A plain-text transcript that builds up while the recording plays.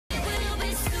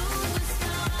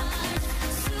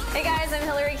Hey guys, I'm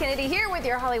Hillary Kennedy here with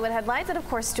your Hollywood headlines, and of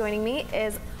course joining me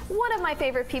is one of my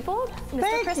favorite people,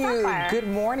 Mr. Chris Sapphire. Good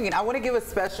morning. I want to give a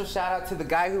special shout out to the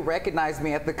guy who recognized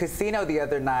me at the casino the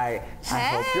other night. Hey,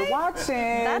 I hope you're watching.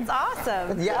 That's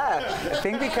awesome. Yeah, I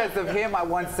think because of him I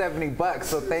won $70,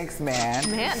 so thanks,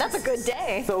 man. Man, that's a good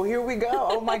day. So here we go.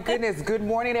 Oh my goodness. Good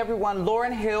morning, everyone.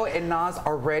 Lauryn Hill and Nas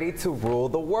are ready to rule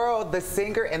the world. The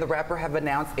singer and the rapper have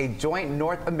announced a joint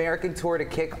North American tour to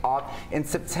kick off in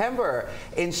September.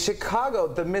 In Chicago,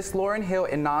 the Miss Lauryn Hill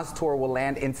and Nas tour will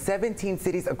land in 17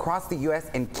 cities across the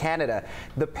U.S. and Canada.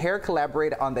 The pair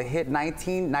collaborated on the hit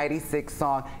 1996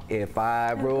 song, If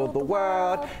I Ruled the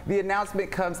World. The announcement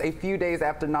comes a few days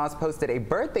after Nas posted a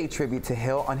birthday tribute to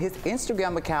Hill on his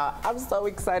Instagram account. I'm so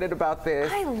excited about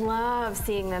this. I love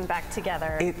seeing them back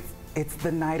together. It's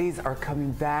the 90s are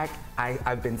coming back.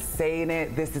 I've been saying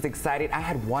it. This is exciting. I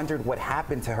had wondered what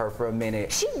happened to her for a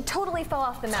minute. She totally fell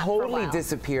off the map for a while. Totally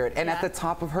disappeared, and at the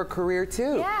top of her career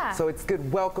too. Yeah. So it's good.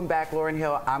 Welcome back, Lauryn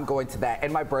Hill. I'm going to that.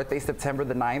 And my birthday, September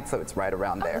the 9th, so it's right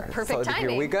around there. Perfect timing.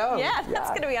 Here we go. Yeah, that's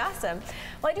going to be awesome.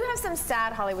 Well, I do have some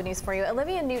sad Hollywood news for you.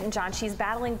 Olivia Newton-John, she's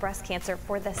battling breast cancer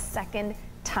for the second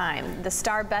time. The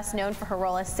star, best known for her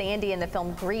role as Sandy in the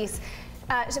film Grease,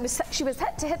 she was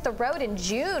set to hit the road in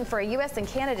June for a U.S. and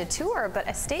Canada tour, but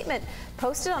a statement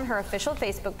posted on her official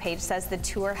Facebook page says the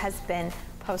tour has been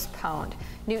postponed.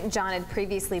 Newton-John had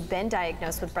previously been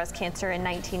diagnosed with breast cancer in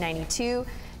 1992.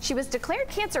 She was declared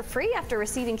cancer-free after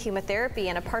receiving chemotherapy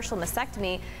and a partial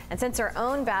mastectomy. And since her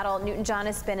own battle, Newton-John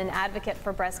has been an advocate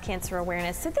for breast cancer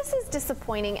awareness. So this is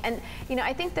disappointing. And, you know,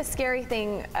 I think the scary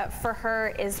thing for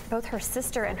her is both her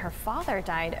sister and her father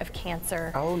died of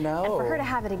cancer. Oh, no. And for her to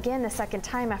have it again the second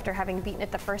time after having beaten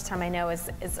it the first time, I know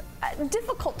is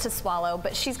difficult to swallow.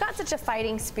 But she's got such a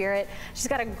fighting spirit. She's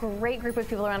got a great group of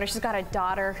people around her. She's got a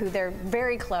daughter who they're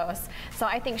very close. So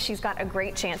I think she's got a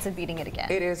great chance of beating it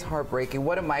again. It is heartbreaking.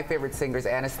 One of my favorite singers,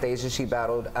 Anastasia, she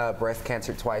battled breast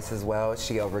cancer twice as well.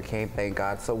 She overcame, thank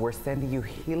God. So we're sending you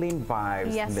healing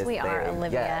vibes. Yes, Miss we are,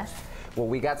 Olivia. Yes. Well,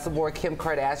 we got some more Kim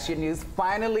Kardashian news.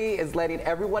 Finally is letting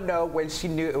everyone know when she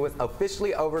knew it was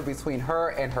officially over between her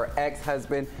and her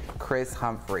ex-husband, Chris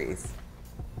Humphries.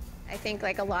 I think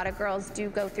like a lot of girls do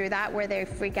go through that where they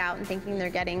freak out and thinking they're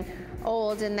getting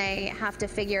old and they have to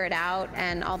figure it out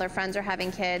and all their friends are having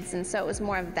kids, and so it was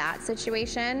more of that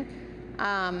situation.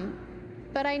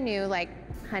 But I knew, like,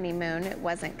 honeymoon, it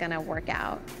wasn't gonna work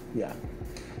out. Yeah.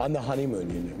 On the honeymoon,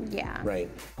 you knew. Yeah. Right.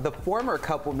 The former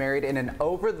couple married in an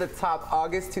over-the-top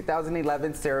August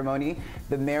 2011 ceremony.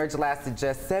 The marriage lasted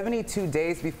just 72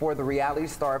 days before the reality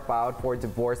star filed for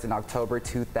divorce in October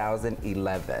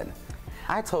 2011.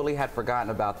 I totally had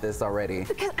forgotten about this already.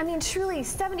 Because, I mean, truly,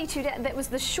 72 days, that was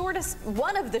the shortest,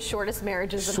 one of the shortest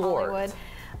marriages in Hollywood.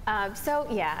 So,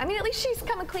 yeah, I mean, at least she's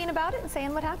coming clean about it and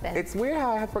saying what happened. It's weird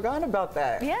how I had forgotten about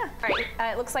that. Yeah. All right.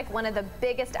 It looks like one of the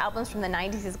biggest albums from the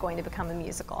 90s is going to become a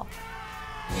musical.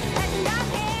 And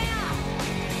I'm here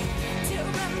to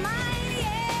remind you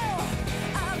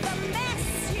of the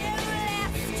mess you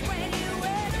left when you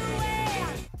went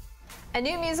away. A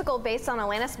new musical based on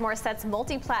Alanis Morissette's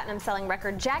multi-platinum selling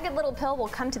record Jagged Little Pill will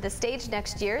come to the stage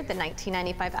next year. The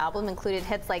 1995 album included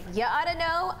hits like Ya Oughta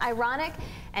Know, Ironic,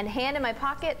 and Hand in My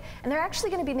Pocket. And they're actually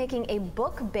going to be making a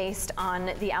book based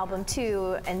on the album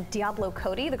too. And Diablo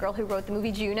Cody, the girl who wrote the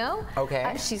movie Juno,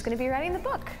 she's going to be writing the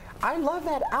book. I love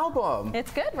that album.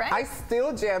 It's good, right? I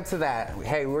still jam to that.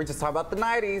 Hey, we were just talking about the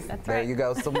 90s. That's there right. you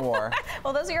go, some more.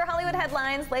 Well, those are your Hollywood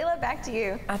headlines. Layla, back to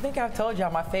you. I think I've told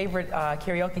y'all my favorite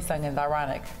karaoke song is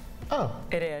Ironic. Oh.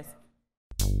 It is.